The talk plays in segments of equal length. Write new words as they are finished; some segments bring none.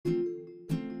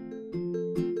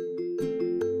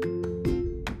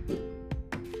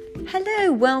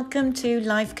Hello, welcome to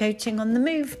Life Coaching on the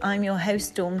Move. I'm your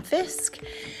host, Dawn Fisk.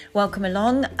 Welcome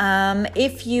along.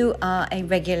 If you are a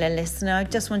regular listener, I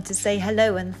just want to say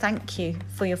hello and thank you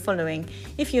for your following.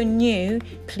 If you're new,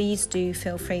 please do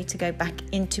feel free to go back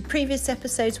into previous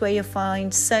episodes where you'll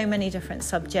find so many different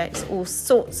subjects, all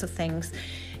sorts of things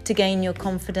to gain your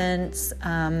confidence,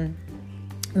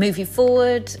 move you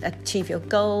forward, achieve your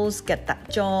goals, get that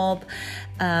job,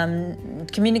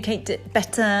 communicate it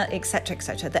better, etc.,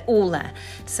 etc. They're all there.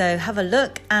 So have a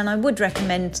look, and I would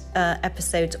recommend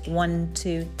episodes 1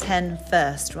 to 10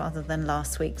 first, rather than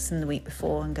last week's and the week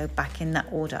before, and go back in that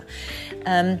order.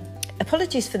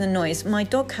 Apologies for the noise. My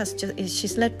dog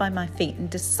she's led by my feet and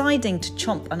deciding to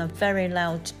chomp on a very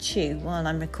loud chew while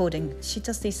I'm recording. She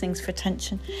does these things for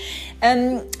attention.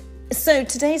 So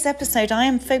today's episode, I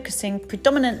am focusing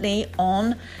predominantly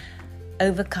on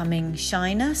overcoming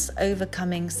shyness,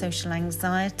 overcoming social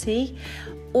anxiety,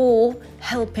 or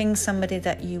helping somebody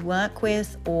that you work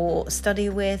with or study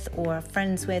with or are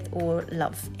friends with or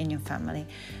love in your family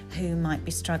who might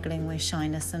be struggling with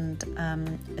shyness and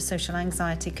social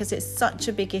anxiety, because it's such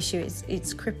a big issue.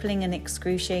 It's crippling and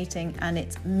excruciating, and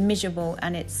it's miserable,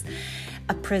 and it's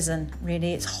a prison,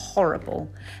 really. It's horrible.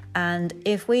 And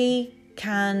if we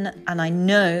can, and I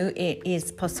know it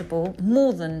is possible,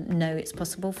 more than know it's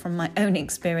possible from my own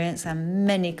experience and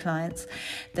many clients,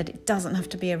 that it doesn't have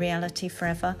to be a reality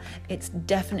forever. It's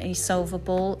definitely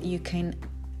solvable. You can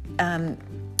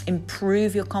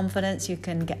improve your confidence, you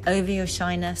can get over your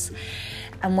shyness,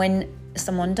 and when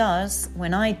someone does,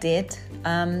 when I did,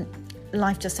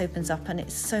 life just opens up, and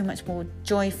it's so much more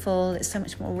joyful, it's so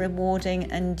much more rewarding,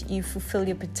 and you fulfill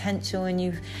your potential and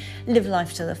you live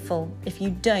life to the full. If you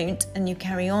don't, and you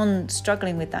carry on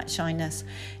struggling with that shyness,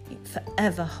 you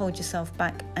forever hold yourself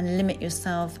back and limit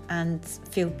yourself and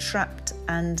feel trapped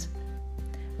and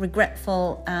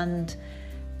regretful and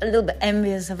a little bit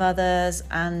envious of others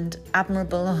and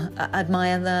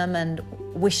admire them and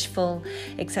wishful,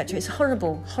 etc. It's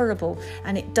horrible,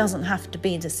 and it doesn't have to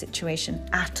be the situation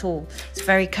at all. It's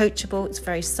very coachable, it's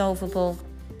very solvable,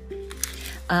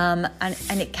 and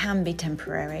it can be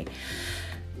temporary.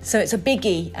 So it's a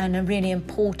biggie and a really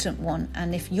important one.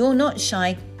 And if you're not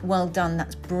shy, well done,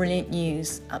 that's brilliant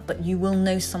news. But you will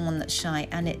know someone that's shy,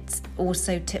 and it's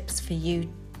also tips for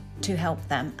you to help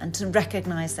them and to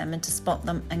recognise them and to spot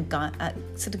them and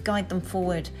guide them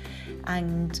forward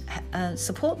and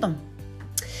support them.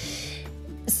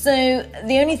 So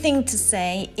the only thing to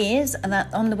say is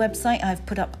that on the website I've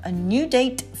put up a new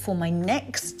date for my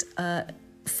next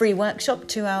free workshop,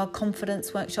 2-hour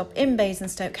confidence workshop in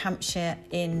Basingstoke, Hampshire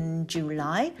in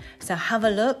July. So have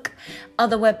a look.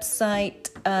 Other website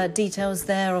details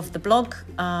there of the blog,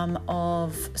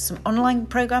 of some online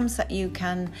programs that you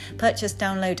can purchase,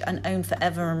 download and own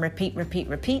forever and repeat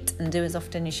and do as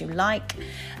often as you like.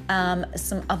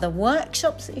 Some other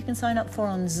workshops that you can sign up for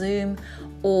on Zoom,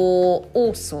 or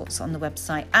all sorts on the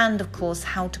website, and of course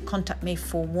how to contact me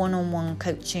for one-on-one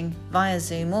coaching via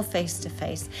Zoom or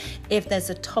face-to-face. If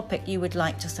there's a topic you would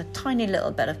like just a tiny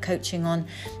little bit of coaching on,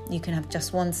 you can have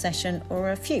just one session or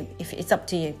a few, if it's up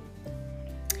to you.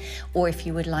 Or if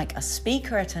you would like a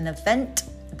speaker at an event,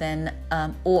 then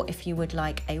or if you would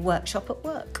like a workshop at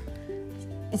work.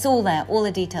 It's all there, all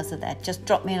the details are there. Just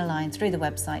drop me a line through the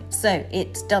website. So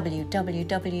it's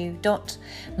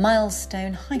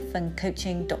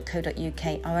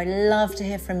www.milestone-coaching.co.uk. I would love to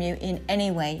hear from you in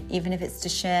any way, even if it's to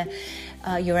share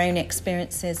your own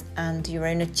experiences and your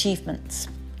own achievements,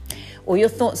 or your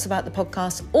thoughts about the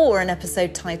podcast, or an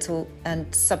episode title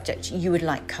and subject you would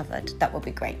like covered. That would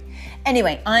be great.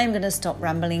 Anyway, I'm going to stop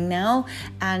rambling now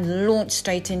and launch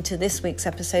straight into this week's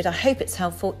episode. I hope it's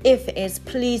helpful. If it is,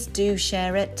 please do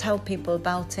share it, tell people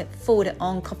about it, forward it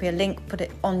on, copy a link, put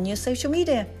it on your social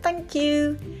media. Thank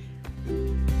you.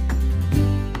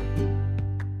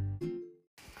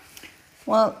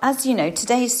 Well, as you know,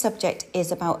 today's subject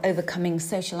is about overcoming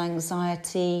social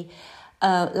anxiety,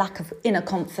 lack of inner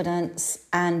confidence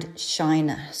and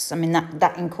shyness. I mean,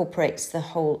 that incorporates the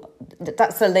whole,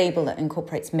 that's a label that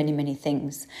incorporates many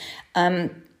things.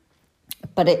 But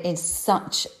it is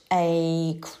such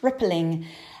a crippling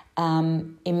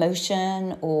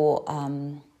emotion or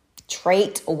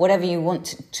trait, or whatever you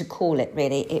want to call it,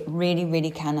 really. It really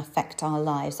can affect our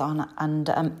lives and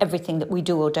everything that we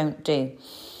do or don't do.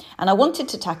 And I wanted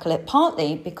to tackle it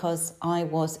partly because I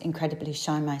was incredibly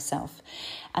shy myself,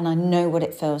 and I know what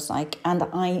it feels like, and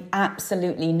I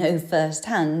absolutely know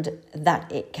firsthand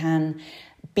that it can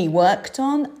be worked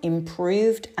on,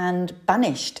 improved and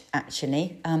banished,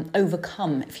 actually,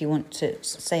 overcome, if you want to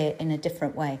say it in a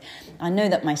different way. I know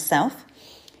that myself.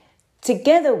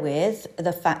 together with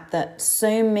the fact that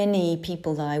so many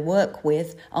people that I work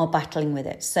with are battling with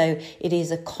it. So it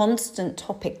is a constant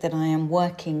topic that I am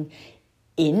working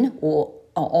in or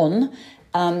on,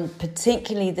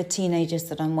 particularly the teenagers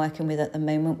that I'm working with at the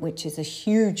moment, which is a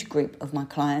huge group of my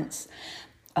clients,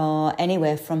 are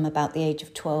anywhere from about the age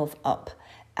of 12 up.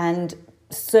 And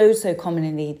so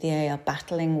commonly they are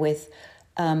battling with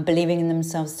believing in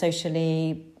themselves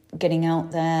socially, getting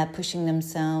out there, pushing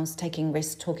themselves, taking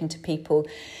risks, talking to people.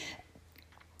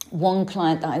 One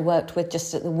client that I worked with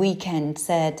just at the weekend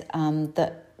said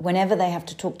that whenever they have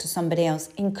to talk to somebody else,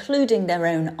 including their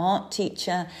own art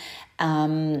teacher,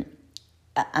 and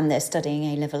they're studying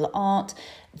A-level art,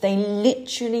 they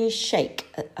literally shake,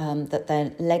 that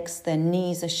their legs, their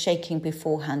knees are shaking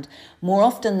beforehand. More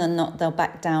often than not, they'll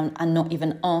back down and not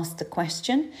even ask the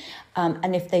question.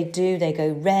 And if they do, they go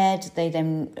red. They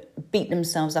then beat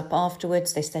themselves up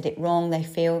afterwards. They said it wrong, they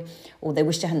feel, or they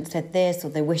wish they hadn't said this, or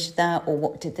they wish that, or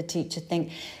what did the teacher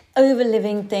think?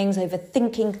 Overliving things,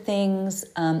 overthinking things,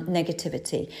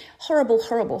 negativity.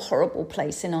 Horrible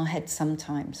place in our heads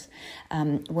sometimes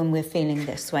when we're feeling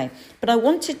this way. But I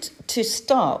wanted to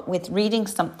start with reading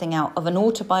something out of an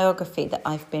autobiography that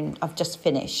I've just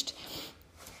finished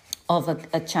of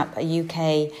a chap, a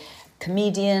UK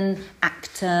comedian,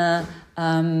 actor,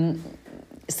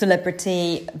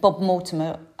 celebrity, Bob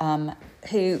Mortimer,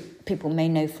 who people may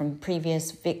know from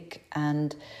previous Vic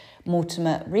and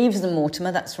Mortimer, Reeves and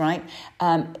Mortimer, that's right.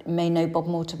 May know Bob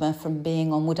Mortimer from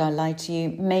being on Would I Lie to You,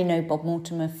 may know Bob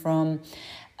Mortimer from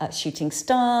Shooting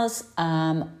Stars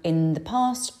in the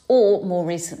past, or more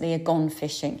recently, Gone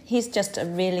Fishing. He's just a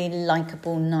really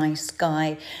likeable, nice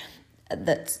guy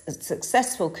that's a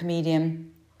successful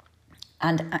comedian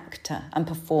and actor and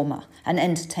performer and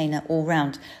entertainer all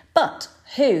round, but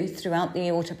who throughout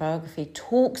the autobiography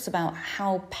talks about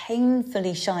how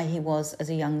painfully shy he was as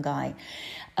a young guy.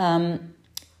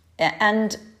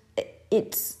 And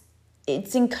it's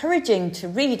encouraging to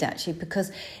read, actually,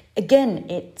 because again,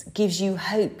 it gives you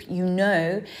hope. You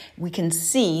know, we can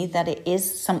see that it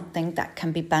is something that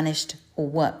can be banished or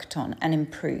worked on and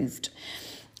improved.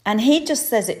 And he just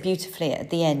says it beautifully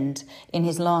at the end in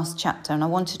his last chapter, and I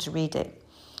wanted to read it.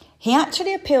 He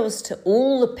actually appeals to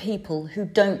all the people who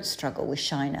don't struggle with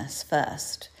shyness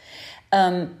first,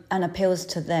 and appeals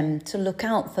to them to look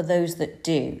out for those that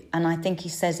do. And I think he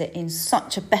says it in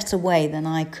such a better way than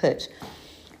I could.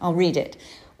 I'll read it.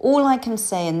 All I can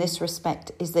say in this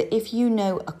respect is that if you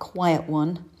know a quiet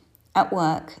one, at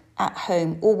work, at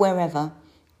home, or wherever,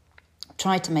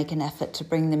 try to make an effort to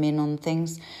bring them in on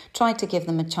things. Try to give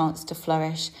them a chance to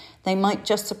flourish. They might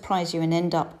just surprise you and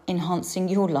end up enhancing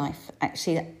your life.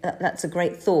 Actually, that's a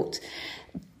great thought.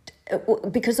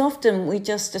 Because often we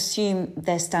just assume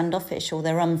they're standoffish or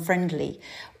they're unfriendly,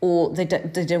 or they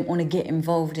don't want to get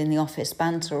involved in the office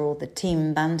banter or the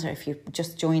team banter. If you've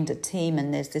just joined a team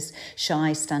and there's this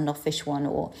shy, standoffish one,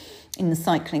 or in the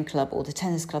cycling club or the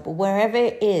tennis club or wherever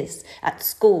it is, at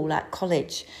school, at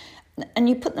college, and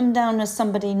you put them down as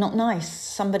somebody not nice,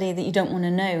 somebody that you don't want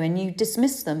to know, and you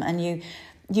dismiss them and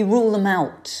you rule them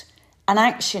out. And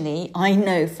actually, I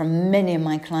know from many of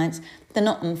my clients, they're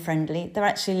not unfriendly, they're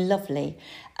actually lovely.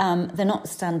 They're not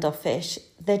standoffish,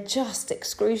 they're just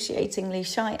excruciatingly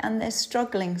shy, and they're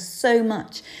struggling so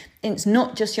much. It's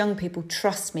not just young people,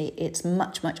 trust me, it's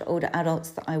much older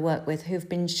adults that I work with who've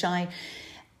been shy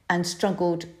and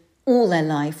struggled all their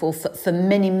life, or for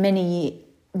many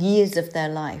years of their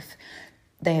life,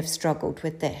 they have struggled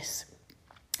with this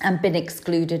and been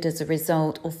excluded as a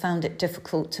result, or found it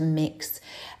difficult to mix.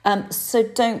 So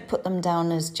don't put them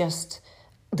down as just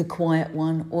the quiet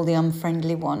one or the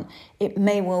unfriendly one. It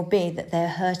may well be that they're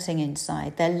hurting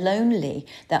inside, they're lonely,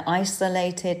 they're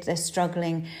isolated, they're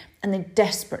struggling, and they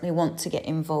desperately want to get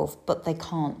involved, but they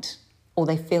can't, or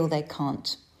they feel they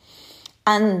can't.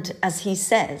 And as he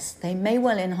says, they may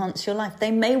well enhance your life.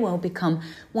 They may well become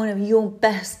one of your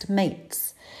best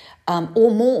mates,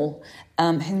 or more,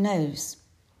 who knows.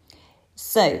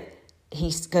 So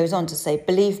he goes on to say,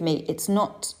 believe me, it's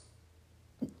next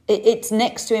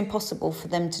to impossible for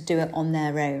them to do it on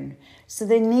their own. So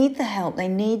they need the help, they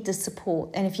need the support.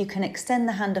 And if you can extend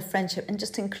the hand of friendship and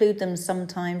just include them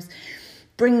sometimes,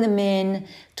 bring them in,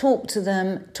 talk to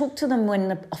them when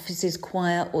the office is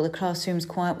quiet or the classroom's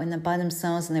quiet, when they're by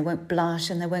themselves, and they won't blush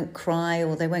and they won't cry,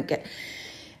 or they won't get,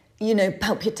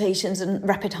 palpitations and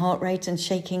rapid heart rate and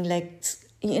shaking legs,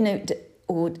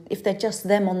 or if they're just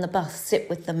them on the bus, sit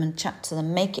with them and chat to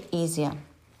them, make it easier.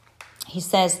 He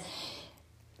says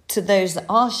to those that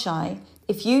are shy,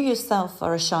 if you yourself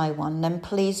are a shy one, then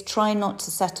please try not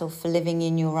to settle for living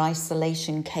in your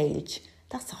isolation cage.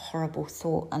 That's a horrible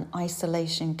thought, an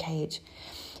isolation cage.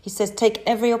 He says, take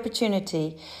every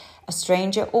opportunity a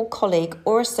stranger or colleague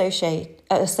or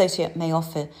associate may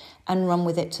offer and run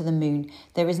with it to the moon.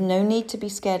 There is no need to be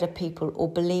scared of people or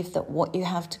believe that what you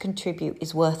have to contribute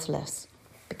is worthless,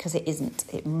 because it isn't.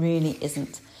 It really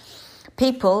isn't.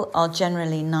 People are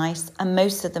generally nice, and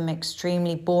most of them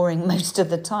extremely boring most of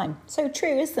the time. So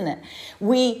true, isn't it?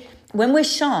 When we're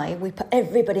shy, we put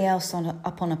everybody else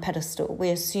up on a pedestal. We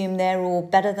assume they're all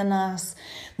better than us,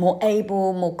 more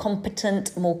able, more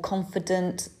competent, more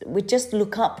confident. We just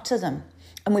look up to them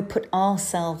and we put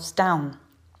ourselves down.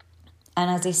 And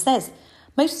as he says,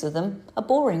 most of them are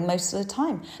boring most of the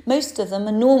time. Most of them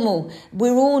are normal.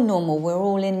 We're all normal. We're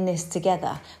all in this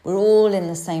together. We're all in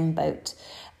the same boat.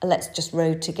 Let's just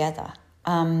row together.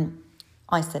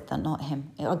 I said that, not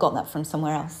him. I got that from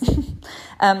somewhere else.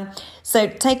 So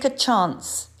take a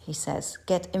chance, he says.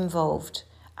 Get involved.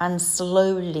 And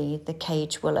slowly the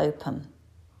cage will open.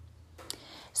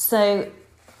 So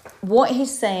what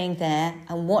he's saying there,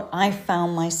 and what I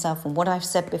found myself, and what I've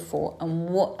said before, and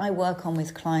what I work on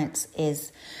with clients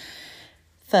is,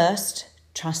 first,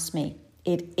 trust me,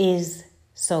 it is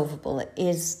solvable. It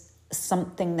is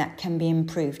something that can be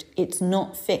improved. It's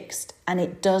not fixed, and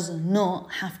it does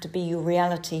not have to be your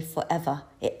reality forever.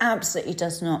 It absolutely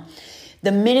does not.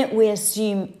 The minute we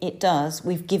assume it does,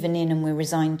 we've given in and we're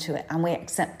resigned to it and we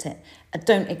accept it.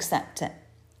 Don't accept it.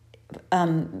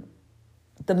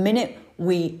 The minute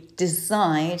we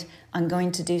decide, I'm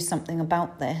going to do something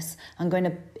about this, I'm going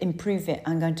to improve it,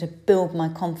 I'm going to build my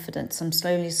confidence, I'm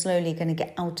slowly going to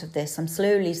get out of this, I'm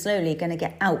slowly going to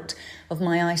get out of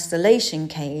my isolation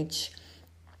cage,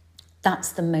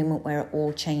 that's the moment where it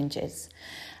all changes.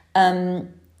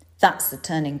 That's the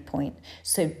turning point.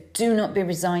 So do not be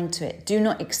resigned to it. Do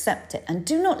not accept it. And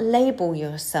do not label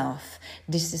yourself,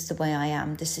 this is the way I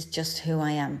am, this is just who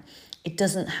I am. It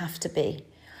doesn't have to be.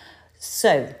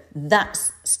 So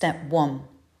that's step one.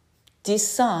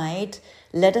 Decide,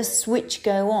 let a switch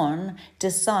go on,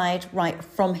 decide, right,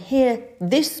 from here,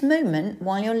 this moment,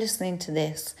 while you're listening to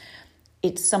this,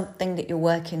 it's something that you're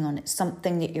working on, it's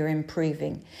something that you're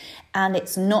improving. And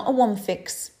it's not a one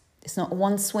fix, it's not a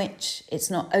one switch,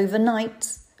 it's not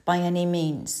overnight by any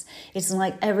means. It's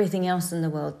like everything else in the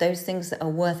world. Those things that are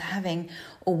worth having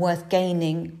or worth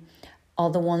gaining are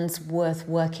the ones worth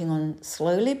working on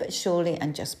slowly but surely,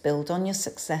 and just build on your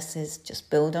successes,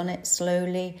 just build on it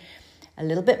slowly, a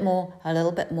little bit more,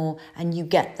 and you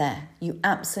get there. You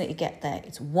absolutely get there.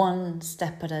 It's one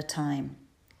step at a time.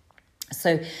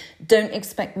 So don't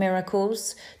expect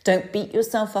miracles. Don't beat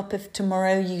yourself up if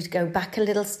tomorrow you go back a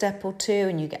little step or two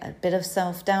and you get a bit of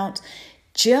self-doubt.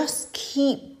 Just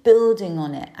keep building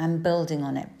on it and building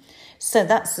on it. So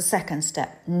that's the second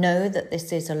step. Know that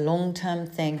this is a long-term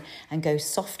thing and go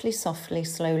softly,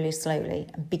 slowly,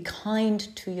 and be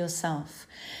kind to yourself.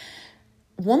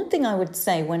 One thing I would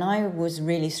say, when I was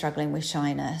really struggling with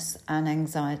shyness and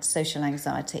anxiety, social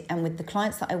anxiety, and with the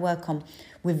clients that I work on,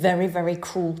 we're very, very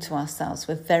cruel to ourselves.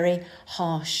 We're very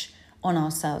harsh on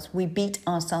ourselves. We beat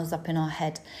ourselves up in our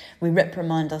head. We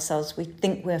reprimand ourselves. We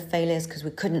think we're failures because we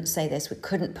couldn't say this. We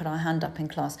couldn't put our hand up in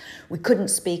class. We couldn't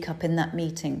speak up in that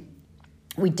meeting.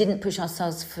 We didn't push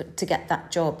ourselves to get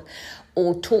that job,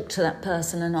 or talk to that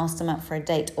person and ask them out for a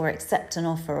date, or accept an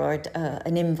offer or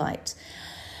an invite.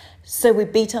 So we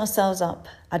beat ourselves up,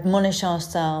 admonish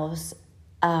ourselves,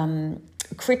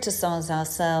 criticize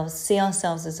ourselves, see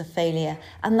ourselves as a failure.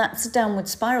 And that's a downward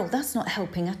spiral. That's not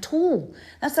helping at all.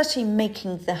 That's actually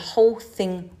making the whole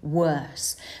thing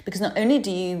worse. Because not only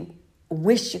do you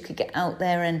wish you could get out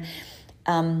there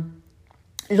and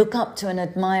look up to and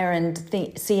admire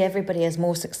and see everybody as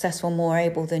more successful, more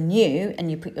able than you,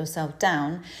 and you put yourself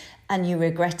down and you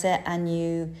regret it, and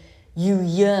you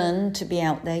yearn to be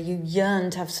out there, you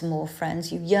yearn to have some more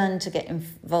friends, you yearn to get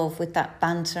involved with that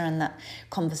banter and that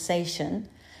conversation,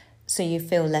 so you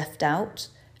feel left out.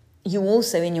 You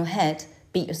also, in your head,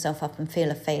 beat yourself up and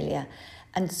feel a failure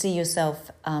and see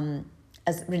yourself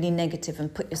as really negative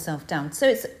and put yourself down. So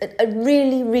it's a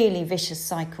really, really vicious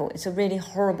cycle. It's a really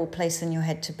horrible place in your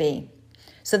head to be.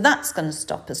 So that's going to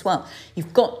stop as well.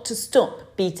 You've got to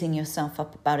stop beating yourself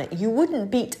up about it. You wouldn't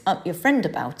beat up your friend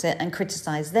about it and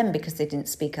criticize them because they didn't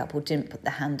speak up or didn't put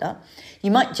their hand up.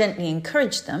 You might gently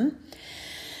encourage them.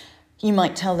 You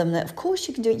might tell them that, of course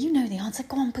you can do it. You know the answer.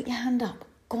 Go on, put your hand up.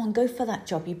 Go on, go for that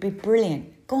job. You'd be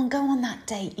brilliant. Go on that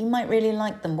date. You might really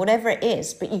like them, whatever it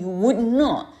is. But you would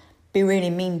not be really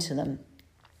mean to them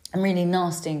and really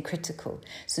nasty and critical.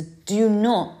 So do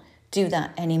not do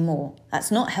that anymore.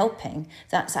 That's not helping.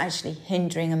 That's actually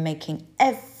hindering and making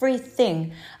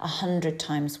everything 100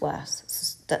 times worse.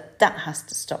 So that has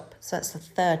to stop. So that's the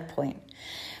third point.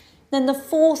 Then the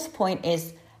fourth point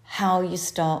is, how you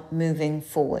start moving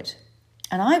forward.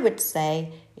 And I would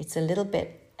say it's a little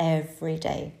bit every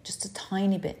day, just a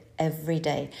tiny bit every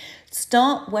day.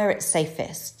 Start where it's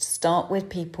safest. Start with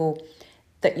people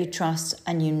that you trust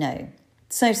and you know.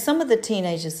 So some of the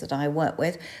teenagers that I work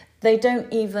with, they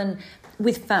don't even,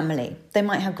 with family, they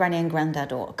might have granny and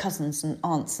granddad or cousins and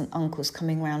aunts and uncles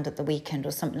coming round at the weekend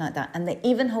or something like that, and they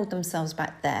even hold themselves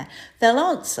back there. They'll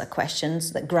answer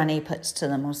questions that granny puts to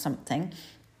them or something,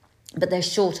 but they're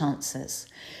short answers.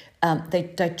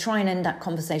 They try and end that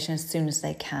conversation as soon as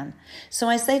they can. So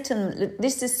I say to them, look,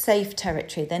 this is safe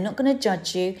territory. They're not going to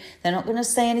judge you. They're not going to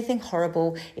say anything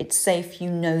horrible. It's safe.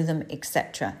 You know them,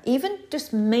 etc. Even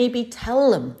just maybe tell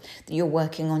them that you're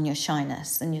working on your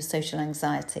shyness and your social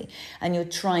anxiety and you're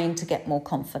trying to get more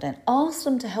confident. Ask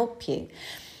them to help you.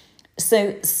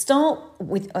 So start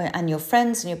with, and your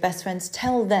friends and your best friends,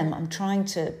 tell them, I'm trying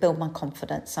to build my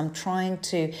confidence. I'm trying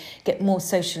to get more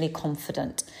socially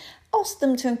confident. Ask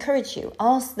them to encourage you.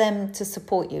 Ask them to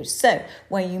support you. So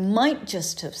where you might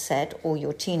just have said, or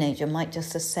your teenager might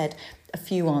just have said a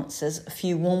few answers, a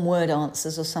few one-word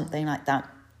answers or something like that,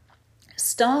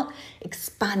 start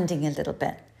expanding a little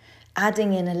bit,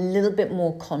 adding in a little bit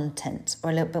more content or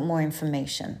a little bit more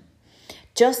information.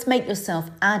 Just make yourself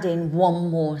add in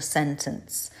one more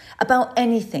sentence about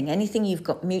anything you've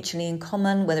got mutually in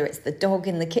common, whether it's the dog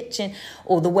in the kitchen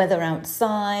or the weather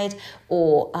outside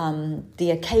or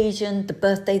the occasion, the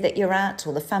birthday that you're at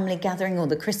or the family gathering or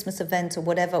the Christmas event or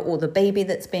whatever, or the baby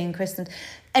that's being christened,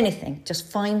 anything.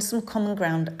 Just find some common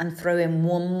ground and throw in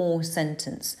one more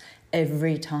sentence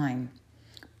every time.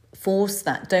 Force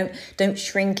that. Don't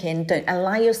shrink in. Don't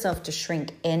allow yourself to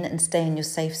shrink in and stay in your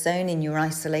safe zone, in your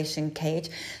isolation cage.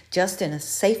 Just in a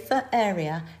safer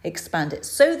area, expand it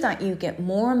so that you get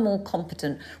more and more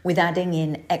competent with adding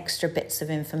in extra bits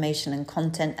of information and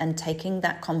content and taking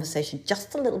that conversation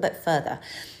just a little bit further.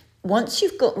 Once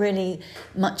you've got really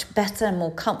much better and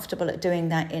more comfortable at doing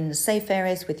that in the safe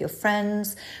areas with your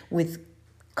friends, with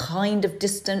kind of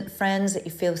distant friends that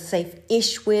you feel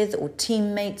safe-ish with, or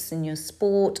teammates in your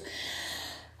sport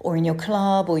or in your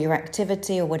club or your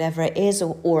activity or whatever it is,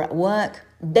 or at work,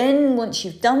 then once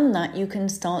you've done that, you can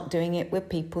start doing it with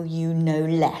people you know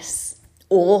less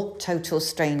or total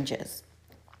strangers,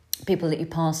 people that you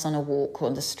pass on a walk or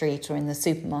on the street or in the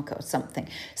supermarket or something.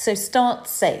 So start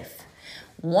safe.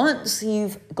 Once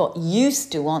you've got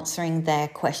used to answering their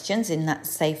questions in that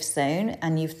safe zone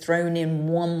and you've thrown in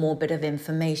one more bit of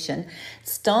information,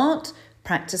 start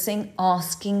practicing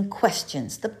asking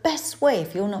questions. The best way,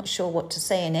 if you're not sure what to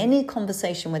say in any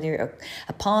conversation, whether you're at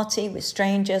a party with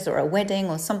strangers or a wedding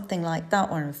or something like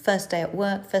that, or on a first day at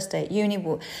work, first day at uni,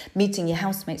 or meeting your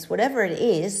housemates, whatever it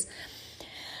is,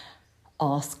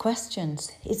 ask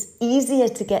questions. It's easier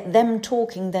to get them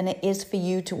talking than it is for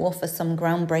you to offer some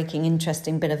groundbreaking,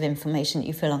 interesting bit of information that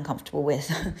you feel uncomfortable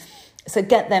with. So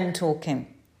get them talking.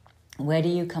 Where do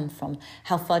you come from?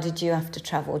 How far did you have to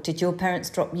travel? Did your parents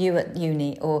drop you at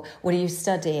uni? Or what are you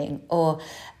studying? Or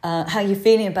how are you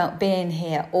feeling about being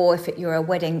here? Or if you're a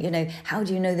wedding, how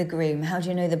do you know the groom? How do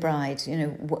you know the bride?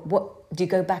 What do you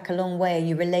go back a long way? Are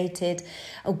you related?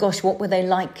 Oh gosh, what were they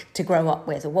like to grow up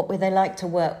with? Or what were they like to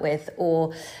work with?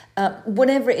 Or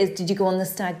whatever it is, did you go on the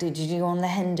stag do? Did you go on the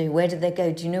hen do? Where did they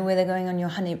go? Do you know where they're going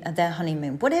on their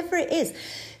honeymoon? Whatever it is,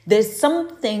 there's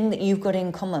something that you've got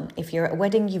in common. If you're at a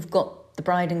wedding, you've got the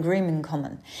bride and groom in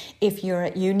common. If you're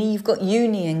at uni, you've got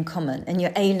uni in common, and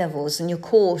your A-levels and your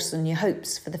course and your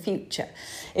hopes for the future.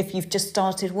 If you've just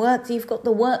started work, you've got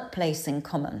the workplace in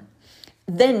common.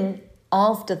 Then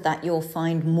after that, you'll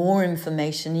find more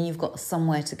information and you've got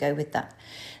somewhere to go with that.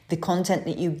 The content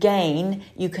that you gain,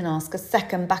 you can ask a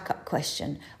second backup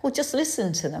question or just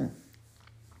listen to them.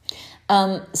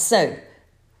 So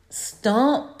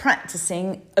start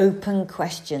practicing open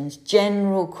questions,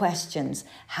 general questions.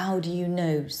 How do you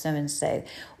know so-and-so?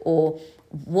 Or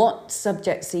what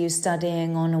subjects are you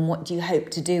studying on and what do you hope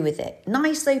to do with it?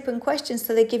 Nice open questions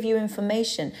so they give you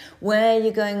information. Where are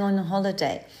you going on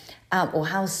holiday? Or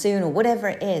how soon, or whatever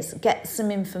it is. Get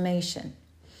some information.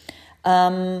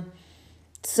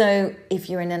 So if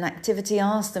you're in an activity,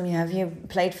 ask them, have you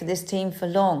played for this team for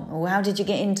long? Or how did you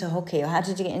get into hockey? Or how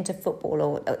did you get into football?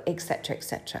 Or et cetera, et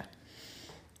cetera.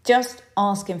 Just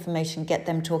ask information, get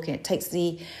them talking. It takes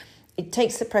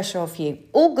the pressure off you.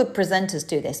 All good presenters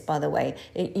do this, by the way.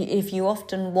 If you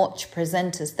often watch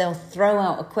presenters, they'll throw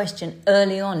out a question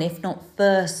early on, if not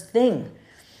first thing,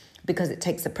 because it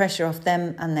takes the pressure off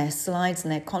them and their slides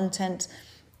and their content.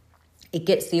 It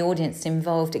gets the audience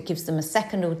involved. It gives them a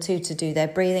second or two to do their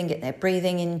breathing, get their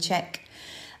breathing in check.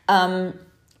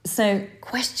 So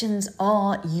questions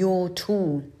are your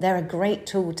tool. They're a great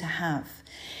tool to have.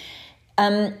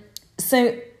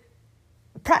 So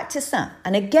practice that.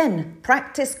 And again,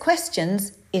 practice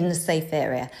questions in the safe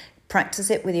area. Practice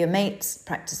it with your mates,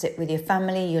 practice it with your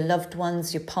family, your loved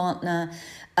ones, your partner,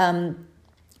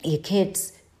 your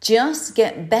kids. Just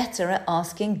get better at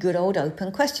asking good old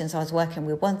open questions. I was working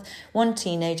with one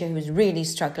teenager who was really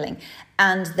struggling,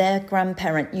 and their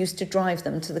grandparent used to drive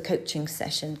them to the coaching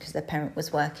session because their parent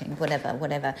was working,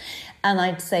 whatever. And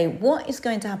I'd say, what is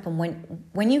going to happen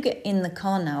when you get in the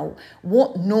car now?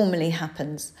 What normally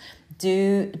happens?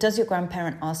 Does your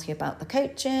grandparent ask you about the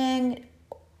coaching,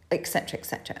 etc.,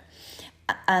 etc.?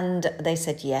 And they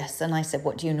said yes. And I said,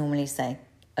 what do you normally say?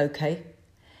 Okay.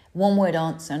 One word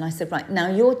answer. And I said, right, now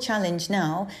your challenge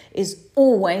now is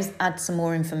always add some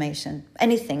more information,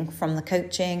 anything from the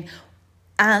coaching.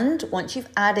 And once you've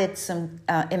added some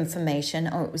information,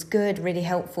 it was good, really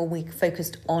helpful, we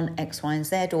focused on X, Y, and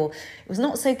Z, or it was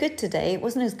not so good today, it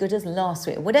wasn't as good as last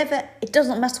week, whatever, it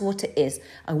doesn't matter what it is.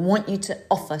 I want you to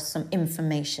offer some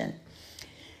information.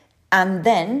 And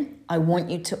then I want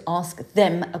you to ask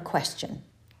them a question.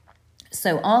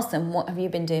 So ask them, what have you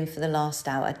been doing for the last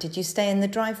hour? Did you stay in the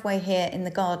driveway here in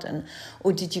the garden?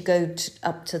 Or did you go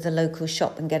up to the local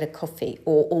shop and get a coffee?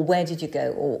 Or where did you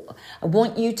go? Or I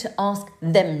want you to ask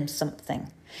them something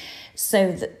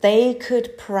so that they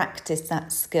could practice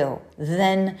that skill.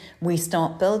 Then we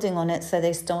start building on it, so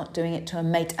they start doing it to a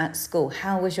mate at school.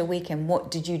 How was your weekend?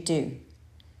 What did you do?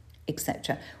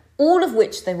 Etc. All of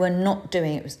which they were not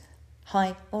doing. It was,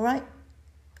 hi, all right?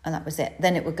 And that was it.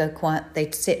 Then it would go quiet.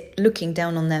 They'd sit looking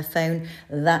down on their phone.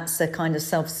 That's a kind of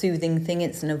self-soothing thing.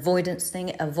 It's an avoidance thing.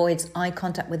 It avoids eye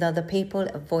contact with other people.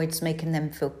 It avoids making them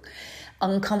feel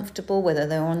uncomfortable, whether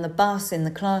they're on the bus, in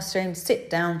the classroom. Sit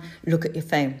down, look at your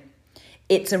phone.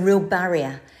 It's a real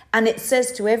barrier. And it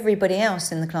says to everybody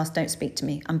else in the class, don't speak to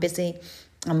me. I'm busy.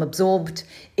 I'm absorbed.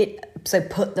 So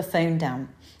put the phone down.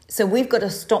 So we've got to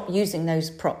stop using those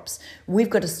props. We've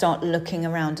got to start looking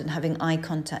around and having eye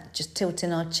contact, just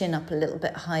tilting our chin up a little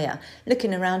bit higher,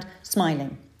 looking around,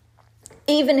 smiling.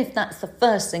 Even if that's the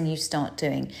first thing you start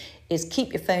doing, is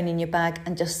keep your phone in your bag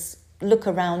and just look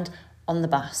around on the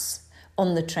bus,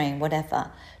 on the train,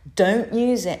 whatever. Don't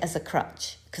use it as a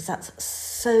crutch, because that's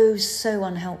so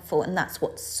unhelpful, and that's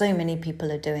what so many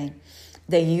people are doing.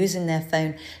 They're using their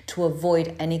phone to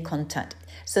avoid any contact.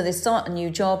 So they start a new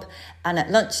job, and at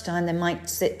lunchtime they might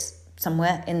sit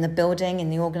somewhere in the building, in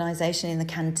the organisation, in the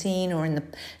canteen, or in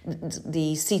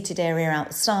the seated area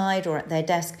outside, or at their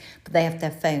desk, but they have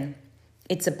their phone.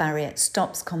 It's a barrier. It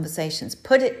stops conversations.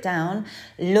 Put it down,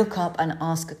 look up and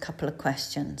ask a couple of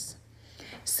questions.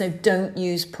 So don't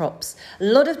use props. A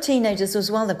lot of teenagers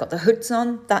as well, they've got the hoods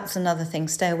on. That's another thing.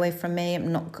 Stay away from me.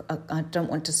 I don't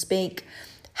want to speak.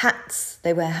 Hats,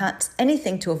 they wear hats.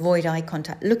 Anything to avoid eye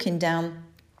contact. Looking down.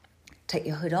 Take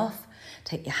your hood off,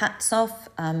 take your hats off,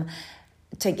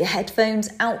 take your headphones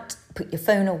out, put your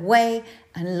phone away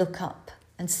and look up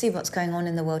and see what's going on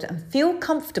in the world and feel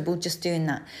comfortable just doing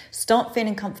that. Start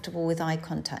feeling comfortable with eye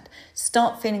contact.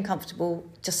 Start feeling comfortable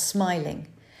just smiling.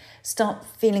 Start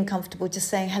feeling comfortable just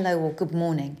saying hello or good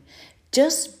morning.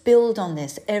 Just build on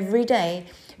this every day.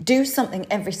 Do something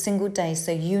every single day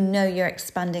so you know you're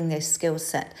expanding this skill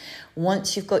set.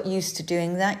 Once you've got used to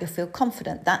doing that, you'll feel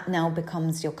confident. That now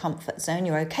becomes your comfort zone.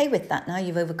 You're okay with that now.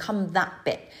 You've overcome that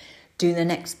bit. Do the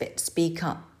next bit. Speak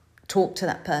up. Talk to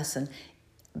that person.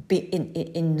 Be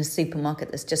in the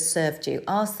supermarket that's just served you.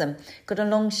 Ask them, got a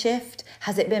long shift?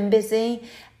 Has it been busy?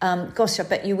 Gosh, I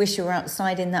bet you wish you were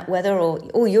outside in that weather,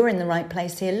 or you're in the right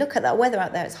place here. Look at that weather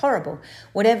out there. It's horrible.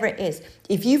 Whatever it is.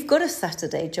 If you've got a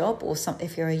Saturday job, or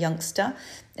if you're a youngster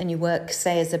and you work,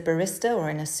 say, as a barista or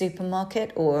in a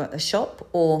supermarket or a shop,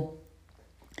 or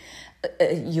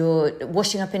you're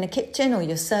washing up in a kitchen or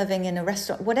you're serving in a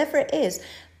restaurant, whatever it is,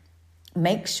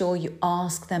 make sure you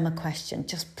ask them a question.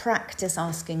 Just practice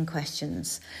asking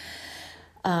questions.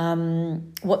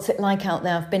 What's it like out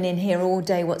there? I've been in here all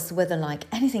day. What's the weather like?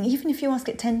 Anything. Even if you ask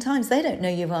it 10 times, they don't know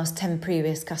you've asked 10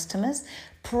 previous customers.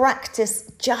 Practice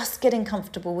just getting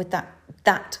comfortable with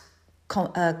that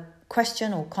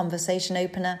question or conversation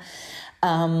opener.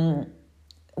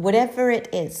 Whatever it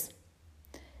is.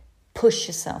 Push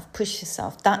yourself.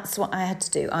 That's what I had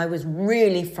to do. I was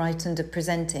really frightened of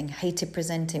presenting, hated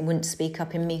presenting, wouldn't speak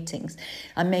up in meetings.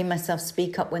 I made myself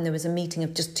speak up when there was a meeting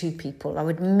of just 2 people. I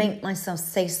would make myself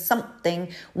say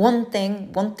something, one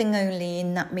thing only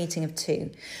in that meeting of 2.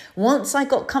 Once I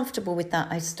got comfortable with that,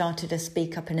 I started to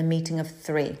speak up in a meeting of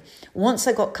 3. Once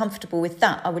I got comfortable with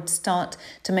that, I would start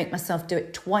to make myself do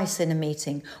it twice in a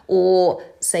meeting, or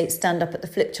say stand up at the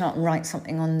flip chart and write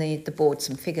something on the board,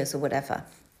 some figures or whatever.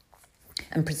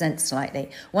 and present slightly.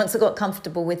 Once I got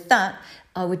comfortable with that,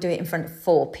 I would do it in front of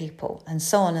 4 people, and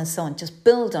so on and so on. Just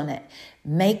build on it.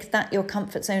 Make that your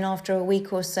comfort zone after a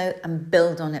week or so and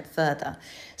build on it further.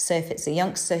 So if it's a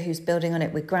youngster who's building on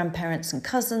it with grandparents and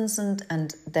cousins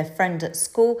and their friend at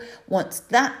school, once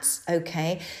that's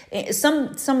okay, some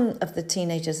of the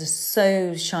teenagers are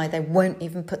so shy they won't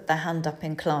even put their hand up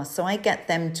in class. So I get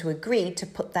them to agree to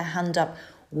put their hand up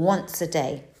once a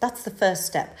day. That's the first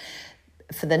step.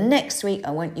 For the next week,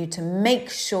 I want you to make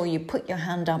sure you put your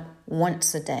hand up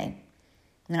once a day.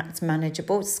 That's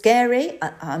manageable. It's scary,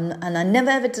 and I never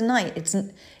ever deny it.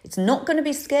 It's not going to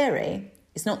be scary.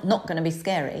 It's not going to be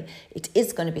scary. It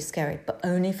is going to be scary, but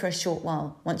only for a short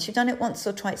while. Once you've done it once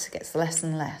or twice, it gets less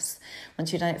and less.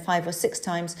 Once you've done it 5 or 6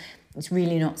 times, it's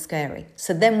really not scary.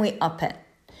 So then we up it.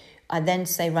 I then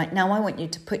say, right, now I want you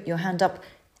to put your hand up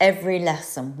every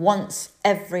lesson, once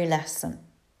every lesson.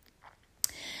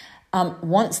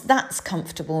 Once that's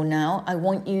comfortable now, I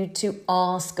want you to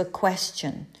ask a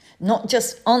question. Not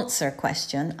just answer a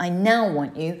question. I now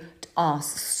want you to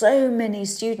ask. So many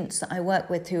students that I work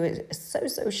with who are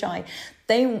so shy,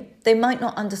 they might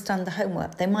not understand the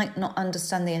homework. They might not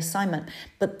understand the assignment,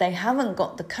 but they haven't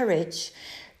got the courage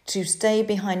to stay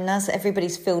behind. And as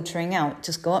everybody's filtering out,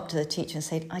 just go up to the teacher and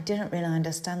say, I didn't really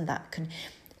understand that.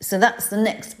 So that's the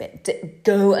next bit.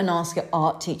 Go and ask your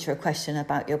art teacher a question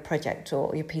about your project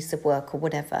or your piece of work or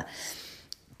whatever.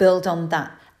 Build on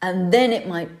that. And then it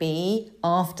might be,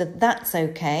 after that's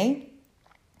okay,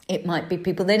 it might be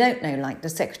people they don't know, like the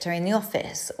secretary in the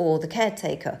office or the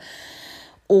caretaker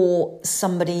or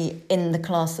somebody in the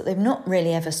class that they've not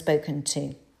really ever spoken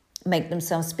to. Make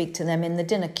themselves speak to them in the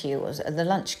dinner queue or the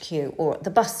lunch queue or at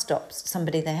the bus stops,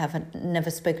 somebody they haven't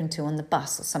never spoken to on the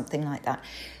bus or something like that.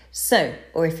 So,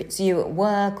 or if it's you at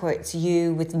work or it's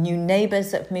you with new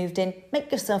neighbours that have moved in, make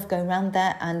yourself go around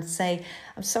there and say,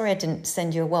 I'm sorry I didn't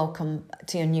send you a welcome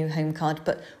to your new home card,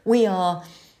 but we are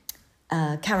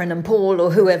Karen and Paul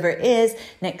or whoever it is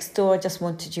next door. I just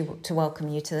wanted to welcome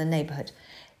you to the neighbourhood.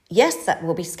 Yes, that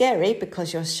will be scary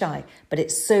because you're shy, but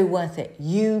it's so worth it.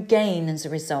 You gain as a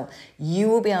result. You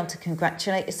will be able to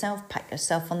congratulate yourself, pat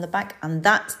yourself on the back, and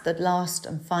that's the last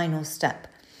and final step.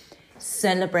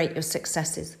 Celebrate your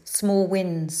successes, small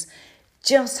wins.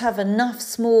 Just have enough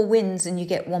small wins and you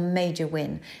get one major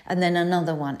win and then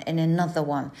another one and another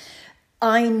one.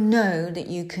 I know that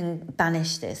you can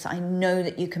banish this. I know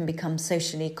that you can become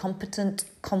socially competent,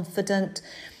 confident.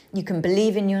 You can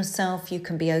believe in yourself. You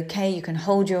can be okay. You can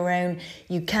hold your own.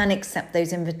 You can accept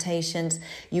those invitations.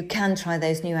 You can try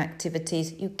those new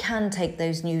activities. You can take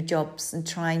those new jobs and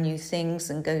try new things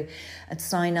and go and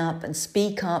sign up and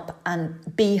speak up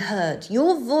and be heard.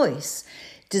 Your voice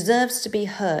deserves to be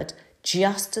heard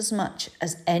just as much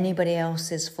as anybody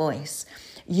else's voice.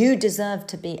 You deserve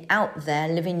to be out there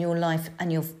living your life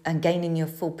and gaining your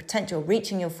full potential,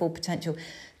 reaching your full potential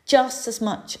just as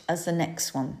much as the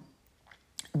next one.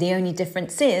 The only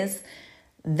difference is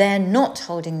they're not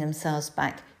holding themselves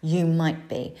back. You might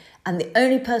be. And the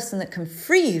only person that can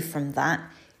free you from that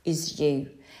is you.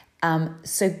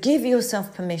 So give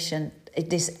yourself permission.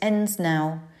 This ends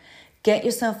now. Get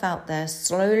yourself out there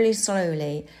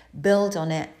slowly, build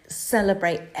on it,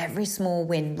 celebrate every small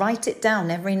win. Write it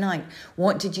down every night.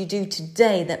 What did you do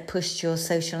today that pushed your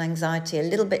social anxiety a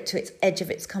little bit to its edge of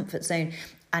its comfort zone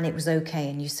and it was okay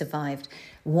and you survived?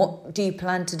 What do you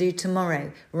plan to do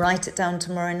tomorrow? Write it down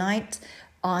tomorrow night.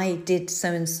 I did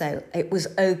so and so. It was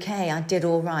okay. I did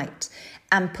all right.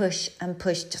 And push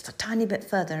just a tiny bit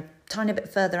further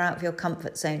out of your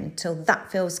comfort zone until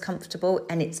that feels comfortable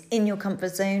and it's in your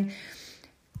comfort zone,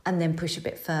 and then push a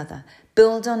bit further.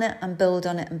 Build on it and build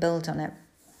on it and build on it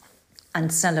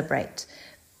and celebrate.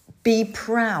 Be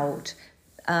proud.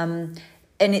 And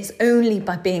it's only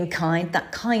by being kind,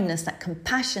 that kindness, that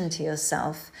compassion to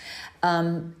yourself,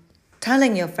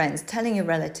 telling your friends, telling your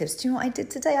relatives, do you know what I did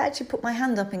today? I actually put my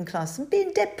hand up in class and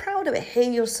being dead proud of it.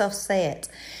 Hear yourself say it.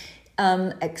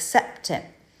 Accept it.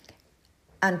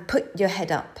 And put your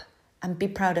head up and be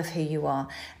proud of who you are.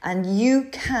 And you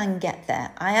can get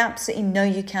there. I absolutely know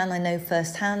you can. I know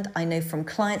firsthand. I know from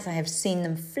clients. I have seen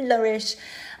them flourish.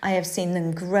 I have seen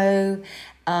them grow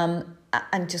and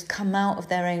just come out of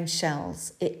their own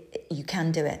shells. You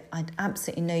can do it. I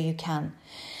absolutely know you can.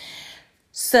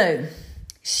 So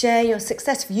share your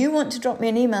success. If you want to drop me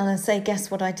an email and say, guess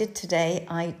what I did today?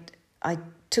 I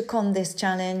took on this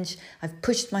challenge, I've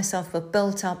pushed myself, I've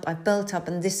built up,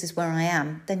 and this is where I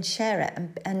am, then share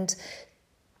it and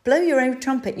blow your own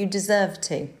trumpet. You deserve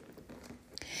to.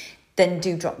 Then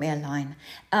do drop me a line.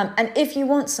 And if you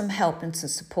want some help and some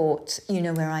support, you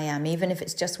know where I am. Even if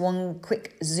it's just one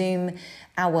quick Zoom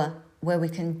hour where we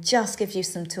can just give you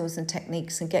some tools and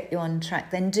techniques and get you on track,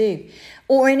 then do.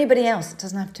 Or anybody else, it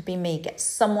doesn't have to be me. Get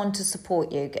someone to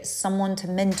support you, get someone to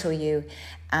mentor you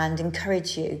and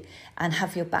encourage you and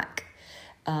have your back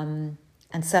and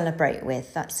celebrate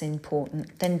with. That's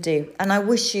important. Then do. And I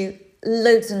wish you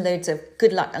loads and loads of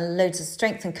good luck and loads of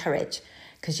strength and courage,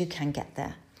 because you can get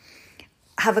there.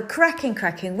 Have a cracking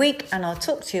week, and I'll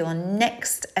talk to you on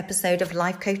next episode of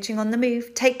Life Coaching on the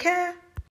Move. Take care.